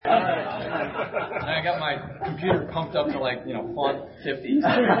I got my computer pumped up to font 50.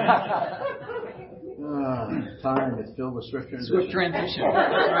 Time is filled with swift transition. Swift transition.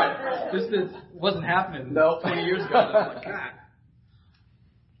 Right. This wasn't happening 20 years ago. I was like, God.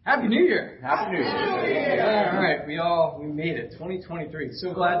 Happy New Year. Happy New Year. All right. We made it. 2023.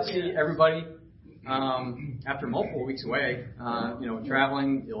 So glad to see everybody after multiple weeks away,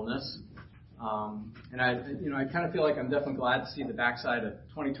 traveling, illness. And I kind of feel like I'm definitely glad to see the backside of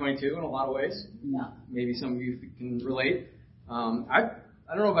 2022 in a lot of ways. Yeah. Maybe some of you can relate. I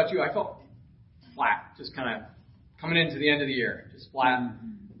don't know about you. I felt flat, just kind of coming into the end of the year, just flat.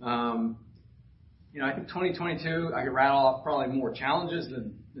 I think 2022, I could rattle off probably more challenges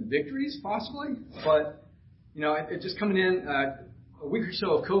than victories, possibly. But, it just coming in a week or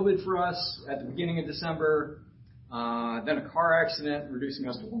so of COVID for us at the beginning of December, then a car accident, reducing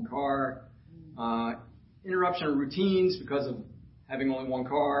us to one car, interruption of routines because of having only one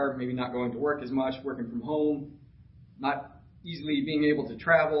car, maybe not going to work as much, working from home, not easily being able to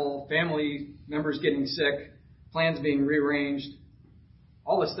travel, family members getting sick, plans being rearranged.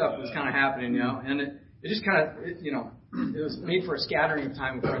 All this stuff was kind of happening, and it just kind of, it was made for a scattering of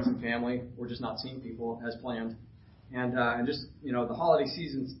time with friends and family, or just not seeing people as planned. And just, the holiday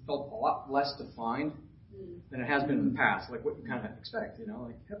season felt a lot less defined than it has been in the past, like what you kind of expect,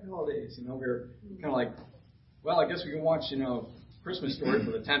 happy holidays, we're kind of like, well, I guess we can watch, Christmas Story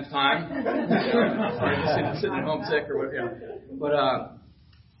for the 10th time, or just sitting at home sick or whatever, But,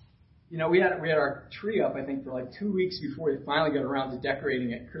 we had our tree up, I think, for 2 weeks before we finally got around to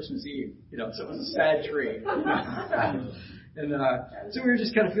decorating it Christmas Eve, so it was a sad tree. And so we were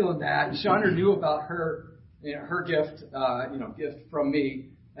just kind of feeling that. And Chandra knew about her gift, gift from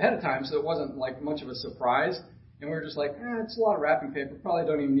me ahead of time, so it wasn't much of a surprise. And we were just like, it's a lot of wrapping paper. Probably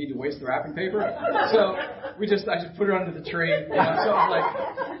don't even need to waste the wrapping paper. So I just put it under the tree. So I was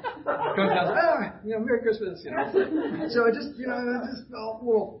comes down, Merry Christmas. So it just felt a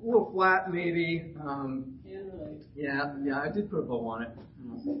little flat, maybe. I did put a bow on it.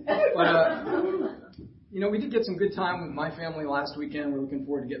 But we did get some good time with my family last weekend. We're looking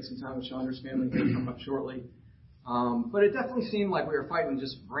forward to getting some time with Chandra's family coming up shortly. But it definitely seemed like we were fighting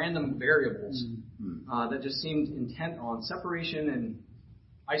just random variables that just seemed intent on separation and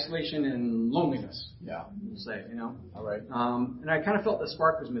isolation and loneliness. Yeah, we'll say, All right. And I kind of felt the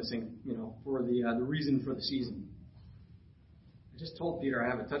spark was missing, for the reason for the season. I just told Peter I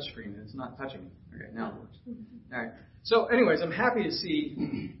have a touch screen and it's not touching. Okay, now it works. All right. So, anyways, I'm happy to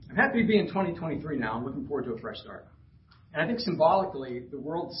be in 2023 now. I'm looking forward to a fresh start. And I think symbolically, the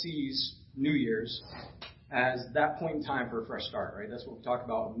world sees New Year's as that point in time for a fresh start, right? That's what we talk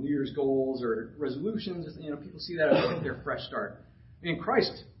about with New Year's goals or resolutions. People see that as their fresh start. In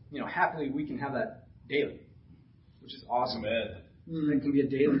Christ, happily we can have that daily, which is awesome. Amen. It can be a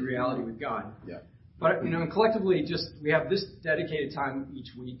daily reality with God. Yeah. But, and collectively, we have this dedicated time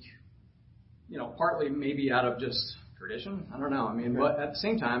each week, partly maybe out of just tradition. I don't know. But at the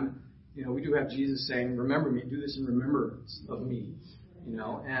same time, we do have Jesus saying, remember me, do this in remembrance of me,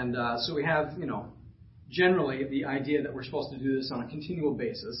 and so we have, generally the idea that we're supposed to do this on a continual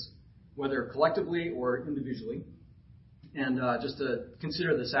basis, whether collectively or individually, and just to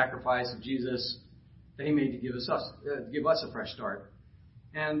consider the sacrifice of Jesus that he made to give us a fresh start.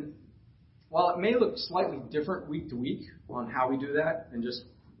 And while it may look slightly different week to week on how we do that, and just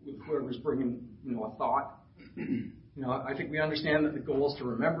with whoever's bringing a thought, I think we understand that the goal is to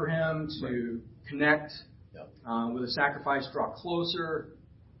remember him, to connect with a sacrifice, draw closer.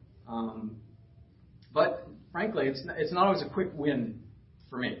 But frankly, it's not always a quick win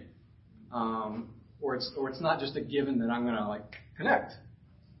for me, or it's not just a given that I'm going to connect.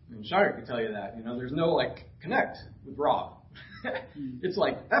 Shari could tell you that. There's no connect with Rob. It's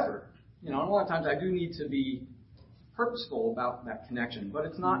effort. And a lot of times I do need to be purposeful about that connection, but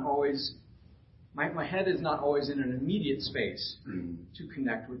it's not always. My head is not always in an immediate space to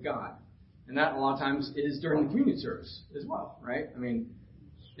connect with God, and that a lot of times is during the communion service as well, right? You're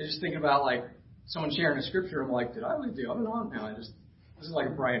just thinking about someone sharing a scripture. I'm like, did I leave the oven on? No, this is like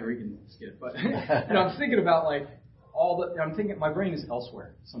a Brian Regan skit, but I'm thinking about I'm thinking my brain is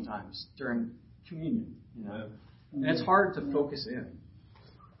elsewhere sometimes during communion, and it's hard to focus in.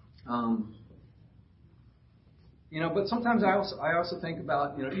 But sometimes I also think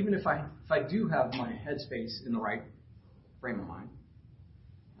about, even if I do have my headspace in the right frame of mind,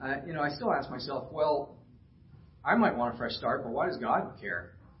 I still ask myself, well, I might want a fresh start, but why does God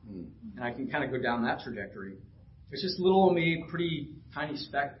care? And I can kind of go down that trajectory. It's just little old me, pretty tiny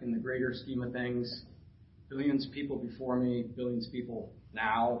speck in the greater scheme of things. Billions of people before me, billions of people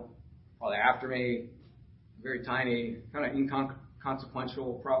now, probably after me, very tiny, kind of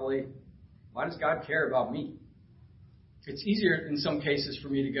inconsequential probably. Why does God care about me? It's easier in some cases for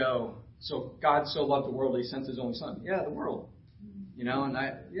me to go, so God so loved the world that he sent his only son. Yeah, the world. And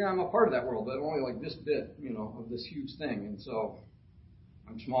I'm a part of that world, but only like this bit, of this huge thing. And so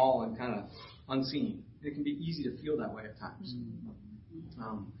I'm small and kind of unseen. It can be easy to feel that way at times.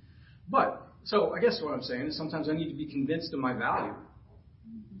 So I guess what I'm saying is sometimes I need to be convinced of my value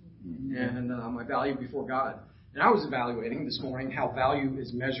and my value before God. And I was evaluating this morning how value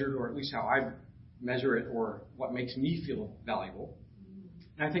is measured, or at least how I measure it, or what makes me feel valuable.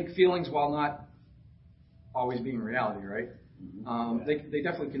 And I think feelings, while not always being reality, right? They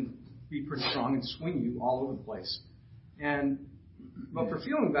definitely can be pretty strong and swing you all over the place. But for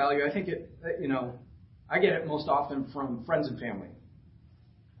feeling value, I think I get it most often from friends and family.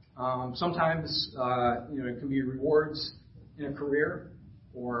 Sometimes, it can be rewards in a career,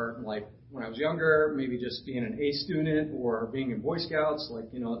 or like when I was younger, maybe just being an A student or being in Boy Scouts.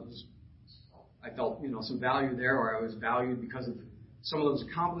 I felt, some value there, or I was valued because of some of those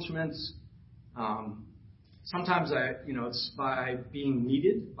accomplishments. Sometimes it's by being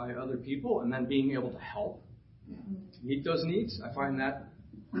needed by other people and then being able to help meet those needs. I find that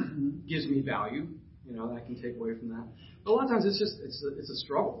gives me value. That I can take away from that. But a lot of times it's a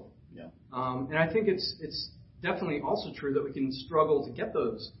struggle. Yeah. And I think it's definitely also true that we can struggle to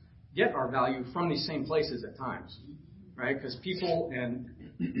get our value from these same places at times, right? Because people and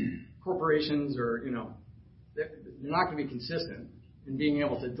corporations are, they're not going to be consistent in being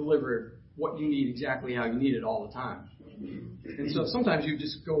able to deliver what you need exactly how you need it all the time. And so sometimes you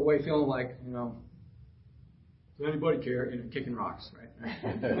just go away feeling like, does anybody care? Kicking rocks, right?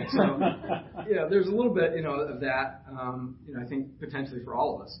 So, there's a little bit, of that, I think potentially for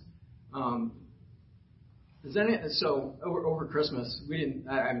all of us. So over Christmas,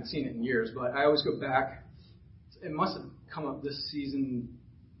 I haven't seen it in years, but I always go back. It must have come up this season,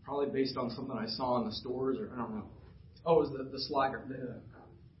 probably based on something I saw in the stores, or I don't know. Oh, it was the slider, the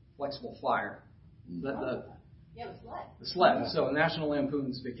flexible flyer. The sled. So National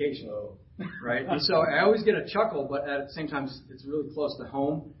Lampoon's Vacation, right? And so I always get a chuckle, but at the same time, it's really close to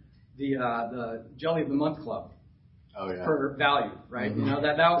home. The Jelly of the Month Club. Oh, yeah. For value, right? Mm-hmm.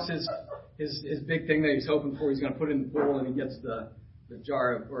 That was his big thing that he's hoping for. He's going to put in the pool, and he gets the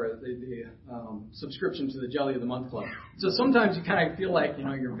jar of, or the subscription to the Jelly of the Month Club. So sometimes you kind of feel like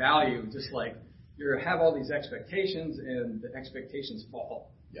your value, just like you have all these expectations, and the expectations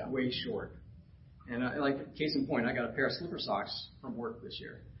fall way short. And case in point, I got a pair of slipper socks from work this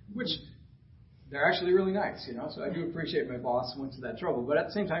year, which they're actually really nice, So I do appreciate my boss went to that trouble. But at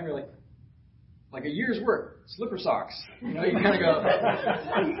the same time, you're like a year's work, slipper socks. You kind of go,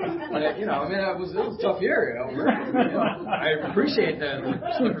 it was a tough year. I appreciate that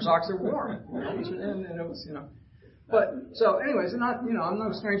the slipper socks are warm, and it was, But so, anyways, I'm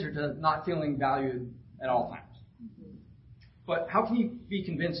no stranger to not feeling valued at all times. But how can you be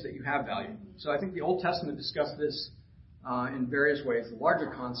convinced that you have value? So I think the Old Testament discussed this in various ways. The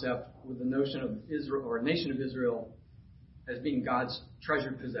larger concept with the notion of Israel, or a nation of Israel, as being God's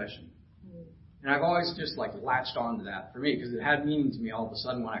treasured possession. And I've always just latched on to that for me, because it had meaning to me all of a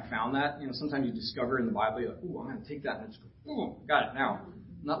sudden when I found that. Sometimes you discover in the Bible, you're like, ooh, I'm going to take that, and it's ooh, got it now. I'm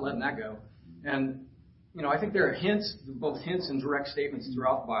not letting that go. And, I think there are both hints and direct statements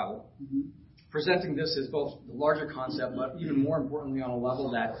throughout the Bible, presenting this as both the larger concept, but even more importantly on a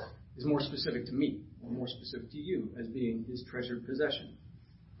level that is more specific to me, or more specific to you, as being his treasured possession.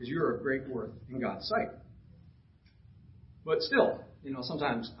 Because you're of great worth in God's sight. But still,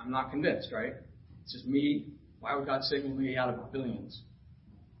 sometimes I'm not convinced, right? It's just me. Why would God single me out of billions?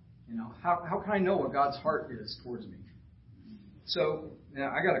 How can I know what God's heart is towards me? So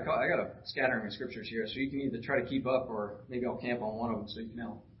I got a scattering of scriptures here, so you can either try to keep up, or maybe I'll camp on one of them so you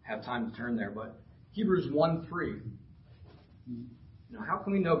can have time to turn there. But Hebrews 1:3. How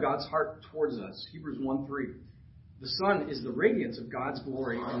can we know God's heart towards us? Hebrews 1:3. The Son is the radiance of God's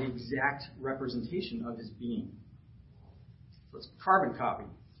glory and the exact representation of his being. So it's a carbon copy.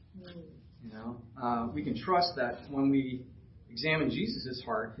 We can trust that when we examine Jesus'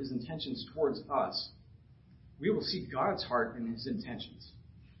 heart, his intentions towards us, we will see God's heart and his intentions.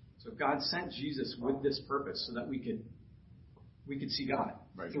 So God sent Jesus with this purpose so that we could see God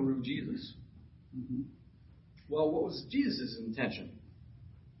through Jesus. Mm-hmm. Well, what was Jesus' intention?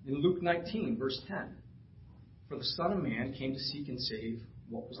 In Luke 19, verse 10, for the Son of Man came to seek and save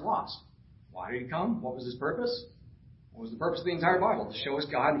what was lost. Why did he come? What was his purpose? What was the purpose of the entire Bible? To show us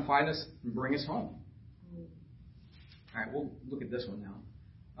God and find us and bring us home. All right, we'll look at this one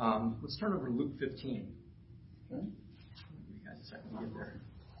now. Let's turn over to Luke 15. Okay. Give you guys a second to get there.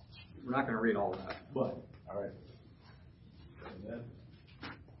 We're not going to read all of that, but all right.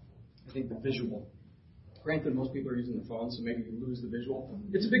 I think the visual. Granted, most people are using their phones, so maybe you lose the visual.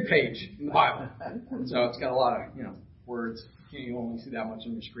 It's a big page in the Bible, so it's got a lot of words. You only see that much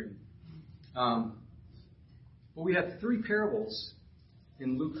on your screen. But we have 3 parables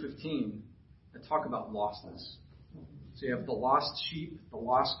in Luke 15 that talk about lostness. So you have the lost sheep, the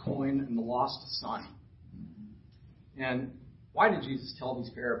lost coin, and the lost son. And why did Jesus tell these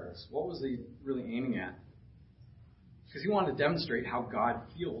parables? What was he really aiming at? Because he wanted to demonstrate how God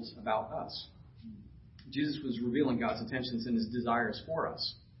feels about us. Jesus was revealing God's intentions and his desires for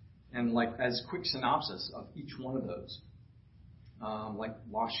us. And as quick synopsis of each one of those. Like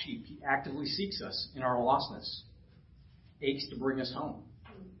lost sheep, he actively seeks us in our lostness, aches to bring us home,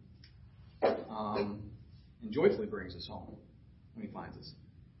 and joyfully brings us home when he finds us.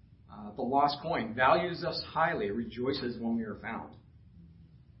 The lost coin values us highly, rejoices when we are found.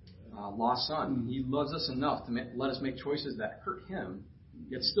 Lost son, he loves us enough to let us make choices that hurt him,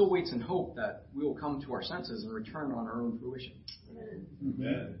 yet still waits in hope that we will come to our senses and return on our own fruition.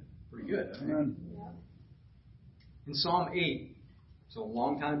 Amen. Pretty good. Amen. In Psalm 8, so a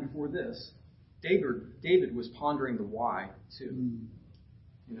long time before this, David was pondering the why too.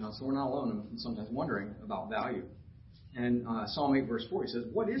 So we're not alone in sometimes wondering about value. And Psalm 8 verse 4, he says,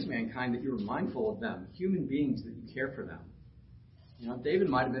 "What is mankind that you are mindful of them? Human beings that you care for them." David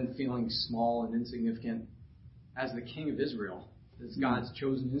might have been feeling small and insignificant as the king of Israel, as God's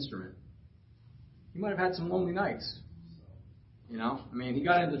chosen instrument. He might have had some lonely nights. He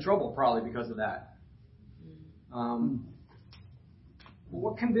got into trouble probably because of that.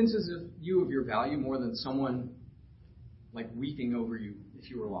 What convinces you of your value more than someone weeping over you if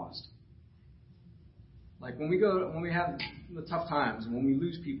you were lost? When we have the tough times, when we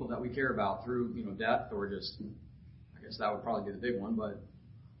lose people that we care about through death or just, I guess that would probably be the big one. But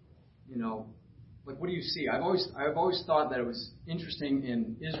what do you see? I've always thought that it was interesting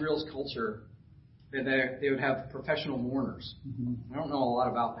in Israel's culture that they would have professional mourners. I don't know a lot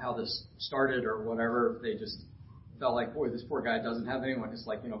about how this started or whatever. They just felt like, boy, this poor guy doesn't have anyone. It's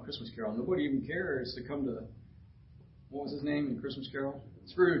like, Christmas Carol. Nobody even cares to come to, what was his name in Christmas Carol?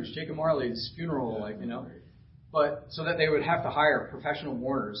 Scrooge, Jacob Marley's funeral, But so that they would have to hire professional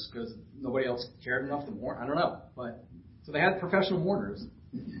mourners because nobody else cared enough to mourn. I don't know. But so they had professional mourners.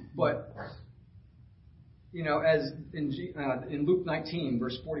 But, as in Luke 19,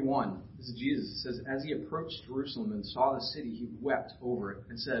 verse 41, this is Jesus. It says, "As he approached Jerusalem and saw the city, he wept over it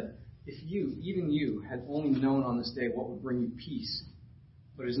and said, 'If you, even you, had only known on this day what would bring you peace,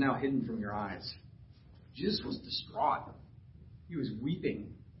 but is now hidden from your eyes.'" Jesus was distraught. He was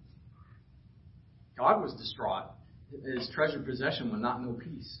weeping. God was distraught. His treasured possession would not know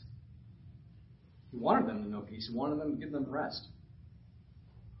peace. He wanted them to know peace. He wanted them to give them rest.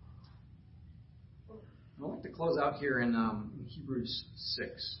 I'd like to close out here in Hebrews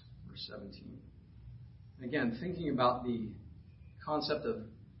 6, verse 17. And again, thinking about the concept of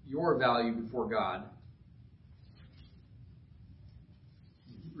your value before God.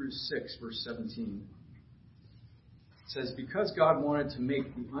 Hebrews 6, verse 17. It says, "Because God wanted to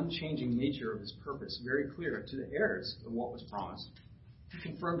make the unchanging nature of his purpose very clear to the heirs of what was promised, he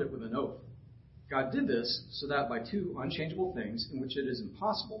confirmed it with an oath. God did this so that by 2 unchangeable things in which it is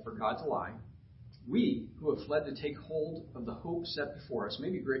impossible for God to lie, we who have fled to take hold of the hope set before us may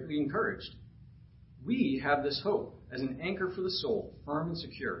be greatly encouraged. We have this hope as an anchor for the soul, firm and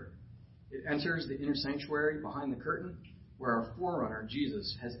secure. It enters the inner sanctuary behind the curtain, where our forerunner,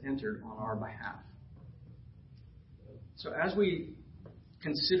 Jesus, has entered on our behalf." So as we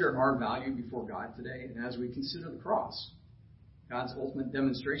consider our value before God today, and as we consider the cross, God's ultimate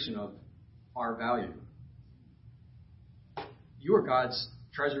demonstration of our value, you are God's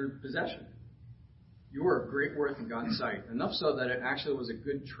treasured possession. You are of great worth in God's sight, enough so that it actually was a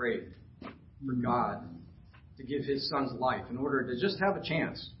good trade for God to give his son's life in order to just have a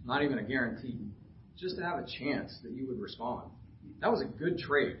chance, not even a guarantee, just to have a chance that you would respond. That was a good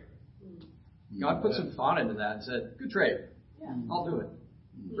trade. God put some thought into that and said, "Good trade. I'll do it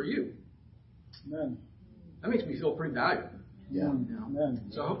for you." Amen. That makes me feel pretty valued. Yeah. Amen.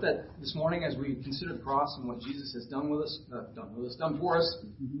 So I hope that this morning, as we consider the cross and what Jesus has done for us,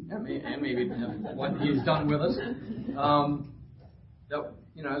 and maybe what he's done with us, that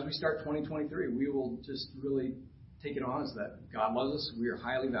as we start 2023, we will just really take it on as that God loves us. We are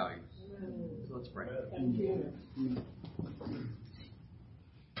highly valued. So let's pray. Thank you.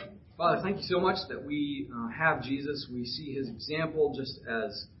 Father, thank you so much that we have Jesus. We see his example just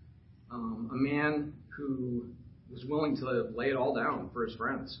as a man who was willing to lay it all down for his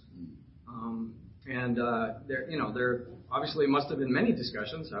friends. There obviously must have been many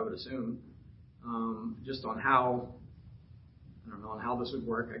discussions, I would assume, just on how don't know how this would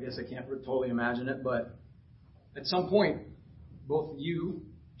work. I guess I can't totally imagine it, but at some point, both you,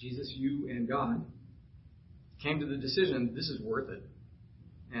 Jesus, you and God, came to the decision, this is worth it.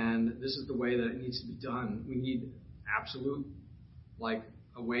 And this is the way that it needs to be done. We need absolute,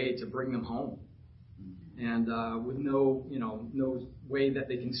 a way to bring them home. And with no way that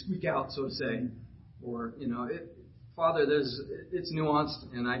they can squeak out, so to say. Or, Father, it's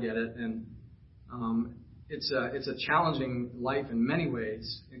nuanced, and I get it. And it's a challenging life in many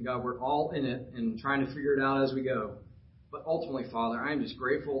ways. And God, we're all in it and trying to figure it out as we go. But ultimately, Father, I am just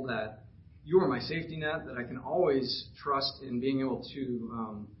grateful that you are my safety net, that I can always trust in being able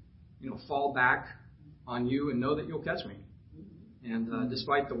to, fall back on you and know that you'll catch me. And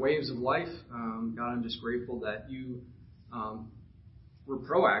despite the waves of life, God, I'm just grateful that you were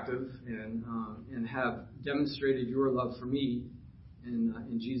proactive and have demonstrated your love for me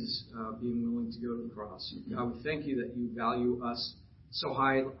in Jesus being willing to go to the cross. God, we thank you that you value us so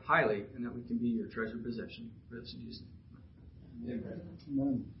highly and that we can be your treasured possession. For this in Jesus' name. Amen.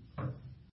 Amen.